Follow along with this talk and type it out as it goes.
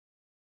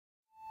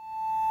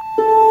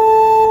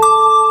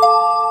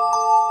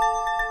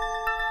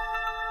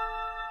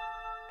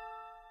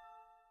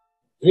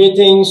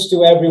Greetings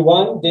to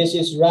everyone. This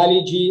is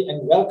Rally G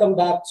and welcome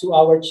back to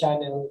our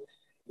channel,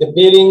 the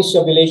Billings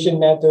Ovulation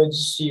Method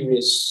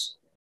series.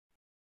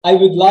 I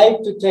would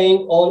like to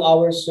thank all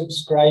our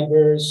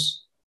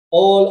subscribers,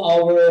 all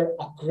our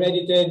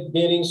accredited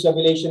Billings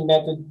Ovulation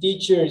Method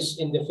teachers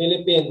in the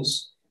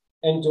Philippines,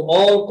 and to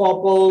all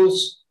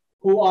couples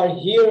who are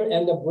here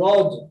and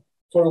abroad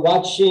for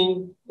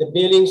watching the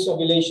Billings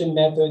Ovulation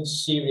Method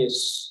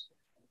series.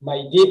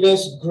 My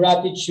deepest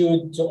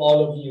gratitude to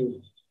all of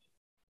you.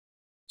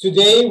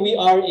 Today, we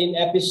are in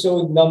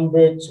episode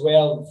number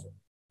 12.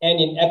 And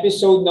in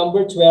episode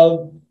number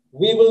 12,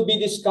 we will be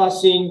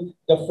discussing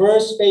the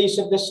first phase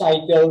of the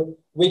cycle,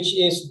 which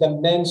is the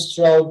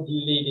menstrual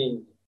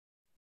bleeding.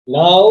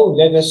 Now,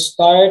 let us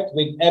start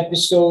with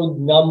episode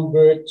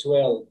number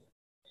 12,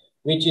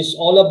 which is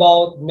all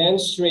about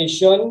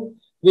menstruation,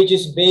 which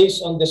is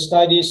based on the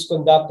studies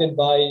conducted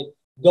by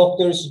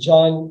Drs.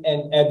 John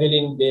and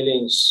Evelyn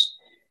Billings.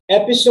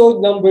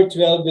 Episode number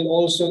 12 will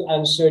also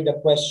answer the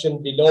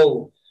question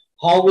below.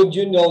 How would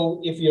you know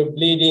if your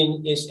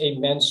bleeding is a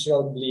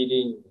menstrual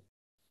bleeding?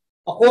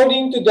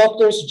 According to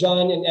Drs.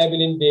 John and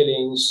Evelyn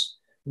Billings,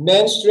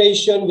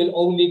 menstruation will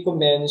only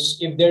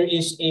commence if there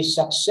is a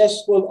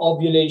successful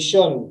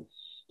ovulation.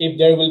 If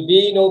there will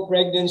be no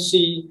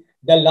pregnancy,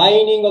 the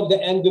lining of the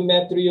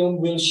endometrium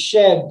will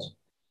shed.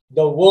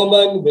 The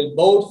woman will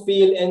both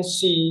feel and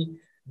see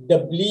the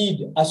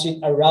bleed as it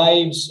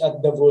arrives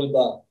at the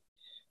vulva.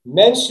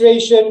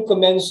 Menstruation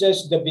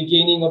commences the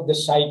beginning of the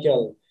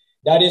cycle.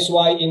 That is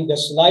why in the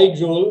slide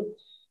rule,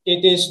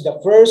 it is the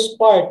first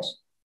part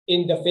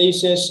in the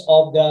phases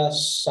of the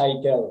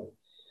cycle.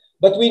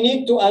 But we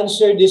need to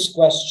answer this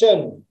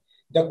question.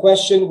 The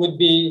question would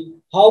be,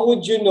 how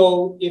would you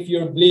know if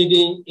your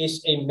bleeding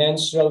is a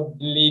menstrual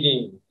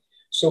bleeding?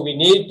 So we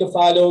need to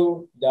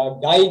follow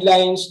the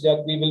guidelines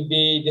that we will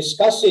be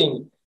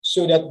discussing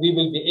so that we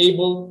will be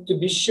able to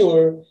be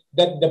sure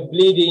that the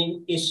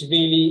bleeding is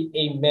really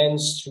a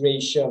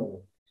menstruation.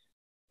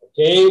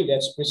 Okay,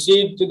 let's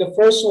proceed to the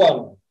first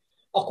one.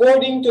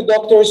 According to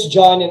Drs.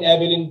 John and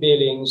Evelyn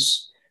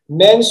Billings,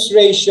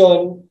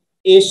 menstruation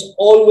is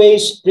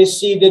always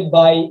preceded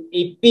by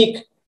a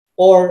peak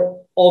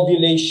or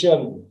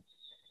ovulation.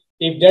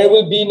 If there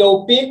will be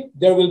no peak,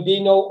 there will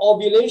be no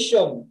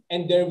ovulation,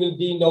 and there will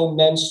be no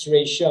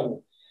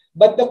menstruation.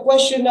 But the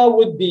question now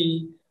would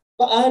be,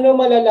 paano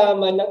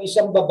malalaman ng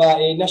isang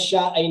babae na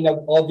siya ay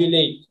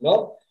nag-ovulate?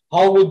 No?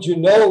 How would you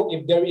know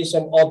if there is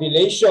an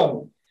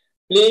ovulation?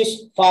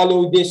 Please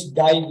follow these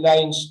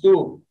guidelines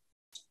too.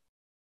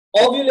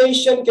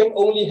 Ovulation can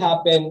only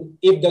happen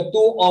if the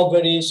two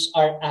ovaries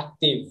are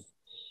active.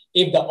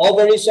 If the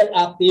ovaries are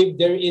active,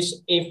 there is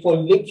a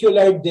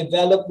follicular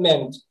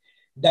development.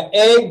 The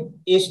egg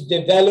is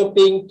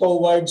developing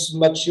towards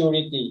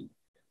maturity.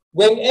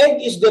 When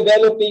egg is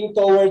developing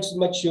towards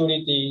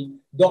maturity,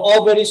 the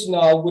ovaries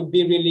now would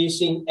be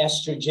releasing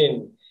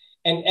estrogen.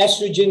 And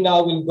estrogen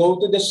now will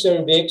go to the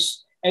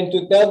cervix and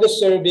to tell the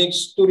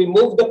cervix to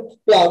remove the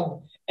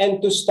plug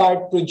and to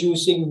start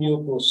producing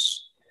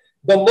mucus.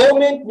 The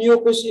moment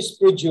mucus is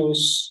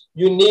produced,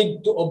 you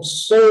need to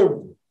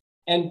observe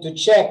and to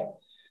check.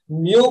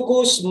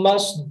 Mucus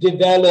must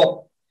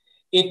develop.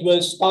 It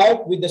will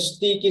start with a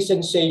sticky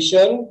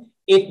sensation,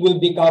 it will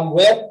become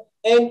wet,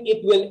 and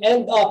it will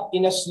end up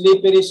in a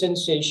slippery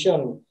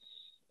sensation.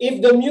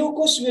 If the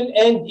mucus will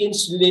end in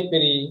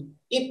slippery,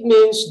 it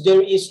means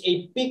there is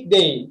a peak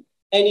day,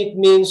 and it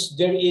means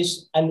there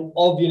is an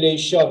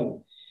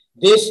ovulation.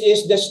 This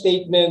is the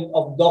statement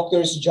of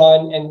Drs.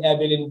 John and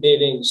Evelyn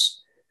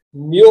Billings.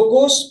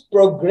 Mucus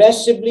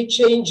progressively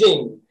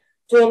changing.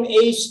 From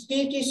a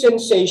sticky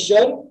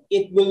sensation,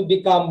 it will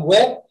become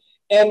wet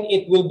and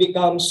it will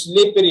become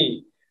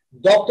slippery.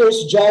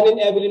 Drs. John and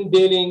Evelyn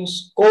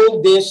Billings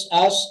call this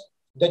as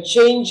the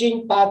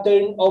changing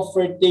pattern of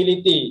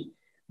fertility.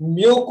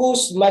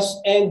 Mucus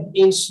must end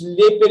in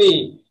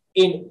slippery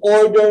in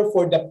order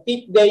for the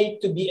peak day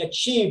to be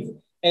achieved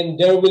and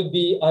there will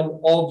be an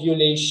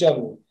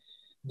ovulation.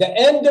 The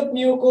end of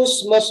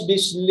mucus must be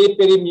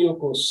slippery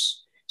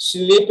mucus.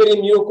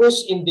 Slippery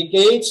mucus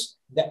indicates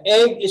the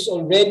egg is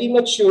already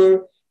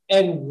mature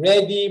and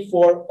ready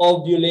for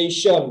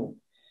ovulation.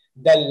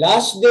 The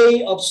last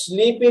day of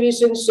slippery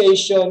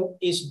sensation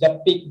is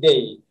the peak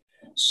day.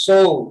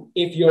 So,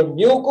 if your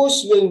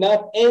mucus will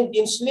not end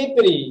in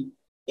slippery,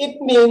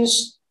 it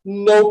means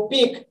no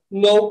peak,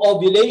 no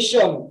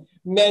ovulation.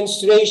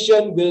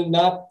 Menstruation will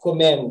not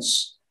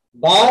commence.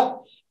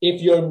 But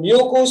if your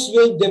mucus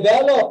will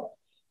develop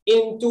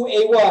into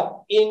a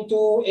what?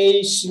 Into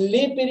a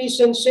slippery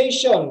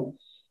sensation,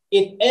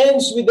 it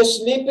ends with the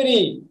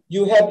slippery,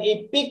 you have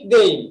a peak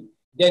day,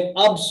 then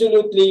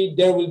absolutely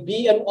there will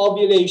be an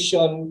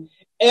ovulation.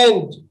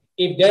 And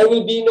if there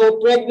will be no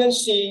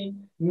pregnancy,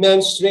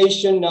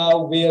 menstruation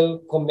now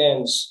will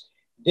commence.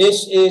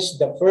 This is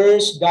the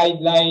first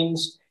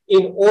guidelines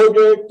in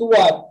order to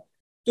what?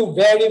 To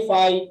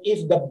verify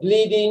if the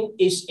bleeding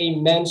is a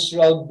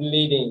menstrual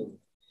bleeding.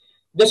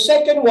 The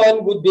second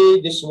one would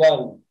be this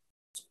one.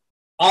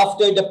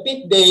 After the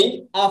peak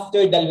day,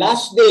 after the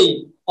last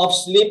day of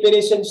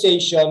slippery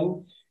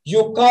sensation,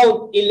 you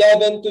count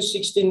 11 to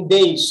 16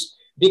 days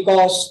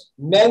because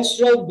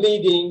menstrual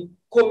bleeding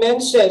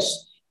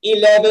commences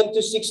 11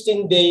 to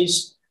 16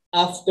 days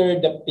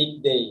after the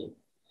peak day.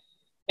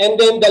 And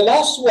then the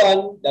last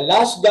one, the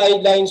last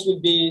guidelines will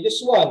be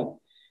this one.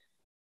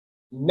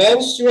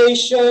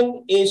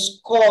 Menstruation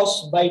is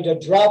caused by the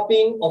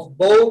dropping of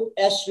both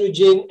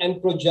estrogen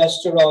and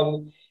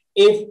progesterone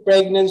if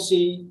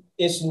pregnancy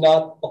is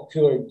not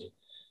occurred.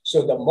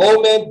 So the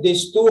moment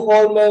these two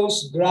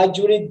hormones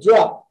gradually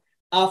drop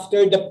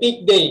after the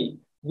peak day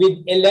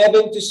with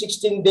 11 to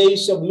 16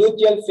 days of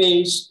luteal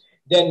phase,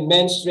 then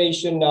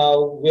menstruation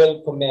now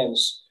will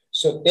commence.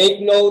 So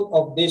take note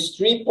of these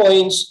 3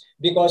 points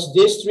because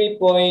these 3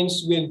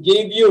 points will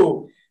give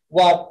you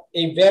what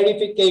a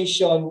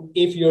verification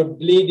if your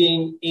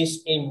bleeding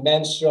is a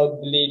menstrual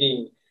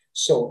bleeding.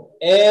 So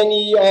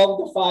any of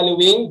the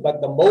following,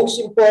 but the most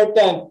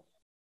important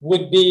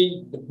would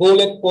be the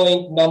bullet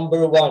point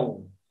number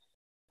 1.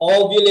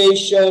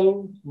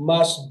 Ovulation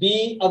must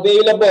be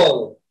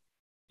available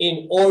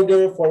in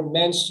order for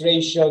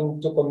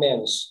menstruation to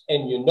commence.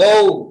 And you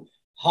know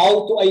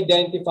how to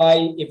identify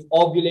if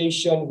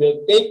ovulation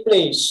will take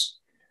place.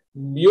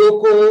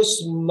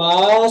 Mucus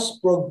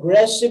must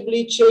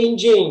progressively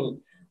changing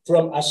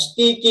from a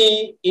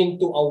sticky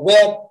into a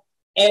wet,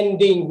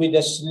 ending with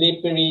a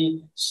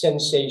slippery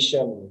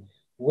sensation.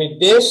 With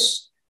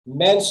this,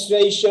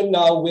 menstruation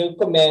now will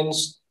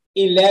commence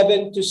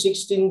 11 to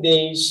 16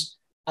 days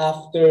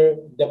after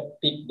the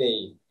peak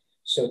day.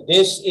 So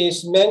this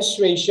is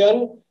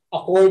menstruation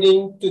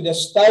according to the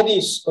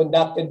studies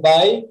conducted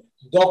by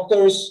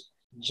Doctors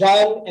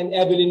John and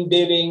Evelyn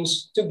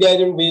Billings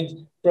together with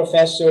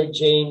Professor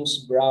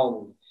James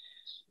Brown.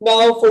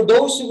 Now, for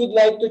those who would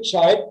like to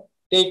chart,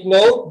 take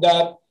note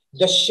that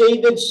the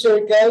shaded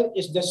circle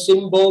is the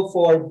symbol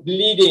for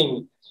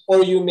bleeding,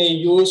 or you may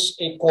use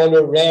a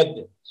color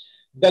red.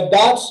 The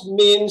dots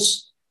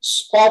means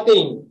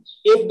spotting.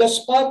 If the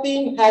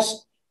spotting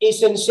has a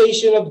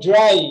sensation of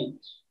dry,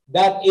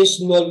 that is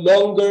no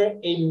longer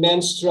a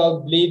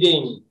menstrual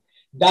bleeding.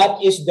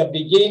 That is the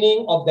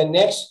beginning of the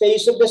next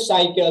phase of the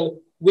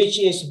cycle, which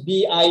is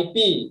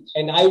BIP.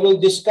 And I will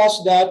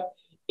discuss that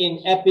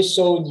in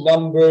episode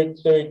number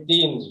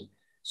 13.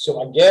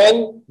 So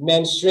again,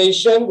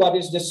 menstruation, what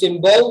is the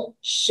symbol?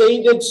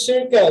 Shaded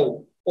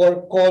circle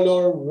or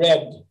color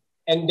red.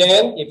 And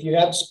then if you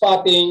have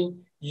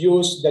spotting,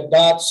 use the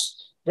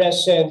dots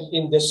present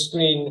in the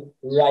screen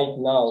right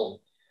now.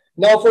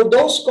 Now, for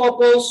those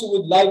couples who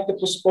would like to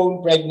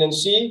postpone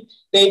pregnancy,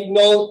 take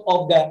note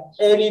of the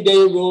early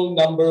day rule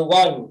number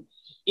 1.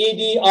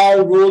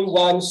 EDR rule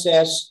 1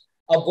 says,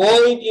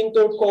 avoid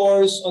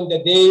intercourse on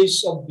the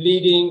days of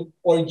bleeding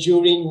or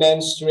during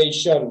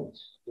menstruation.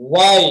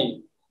 Why?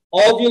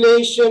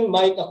 Ovulation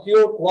might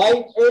occur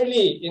quite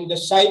early in the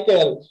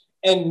cycle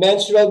and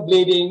menstrual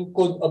bleeding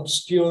could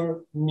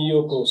obscure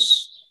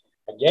mucus.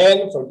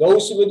 Again, for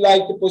those who would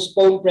like to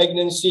postpone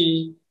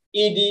pregnancy,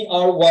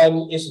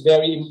 EDR1 is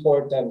very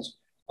important.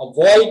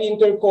 Avoid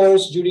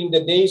intercourse during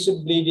the days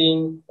of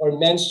bleeding or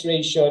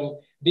menstruation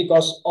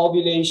because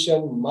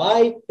ovulation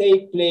might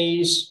take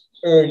place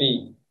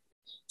early.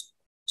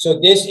 So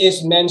this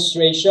is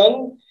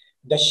menstruation,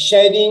 the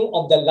shedding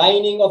of the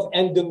lining of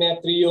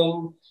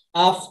endometrium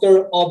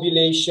after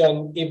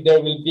ovulation if there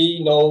will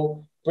be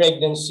no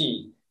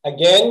pregnancy.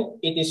 Again,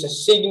 it is a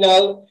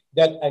signal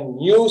that a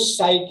new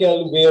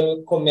cycle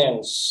will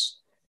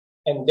commence.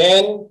 And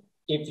then,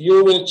 if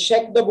you will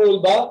check the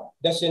vulva,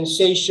 the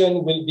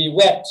sensation will be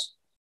wet.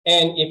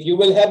 And if you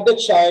will have the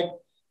chart,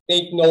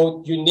 take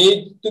note, you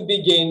need to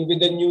begin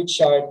with a new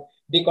chart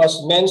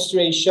because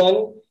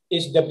menstruation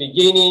is the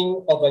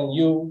beginning of a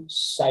new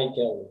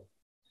cycle.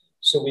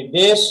 So with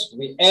this,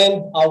 we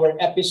end our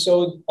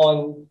episode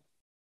on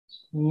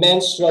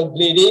menstrual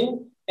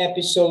bleeding,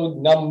 episode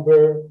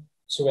number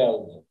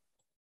 12.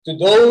 To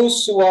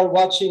those who are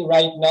watching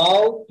right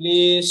now,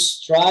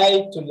 please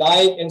try to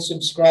like and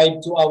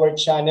subscribe to our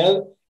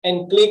channel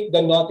and click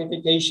the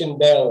notification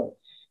bell.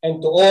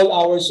 And to all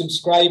our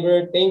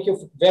subscribers, thank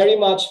you very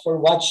much for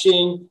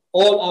watching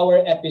all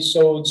our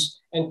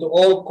episodes, and to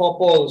all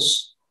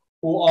couples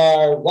who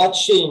are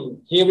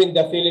watching here in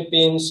the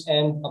Philippines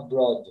and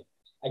abroad.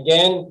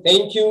 Again,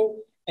 thank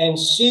you and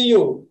see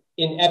you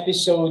in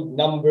episode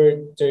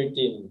number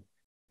 13.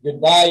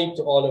 Goodbye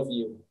to all of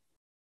you.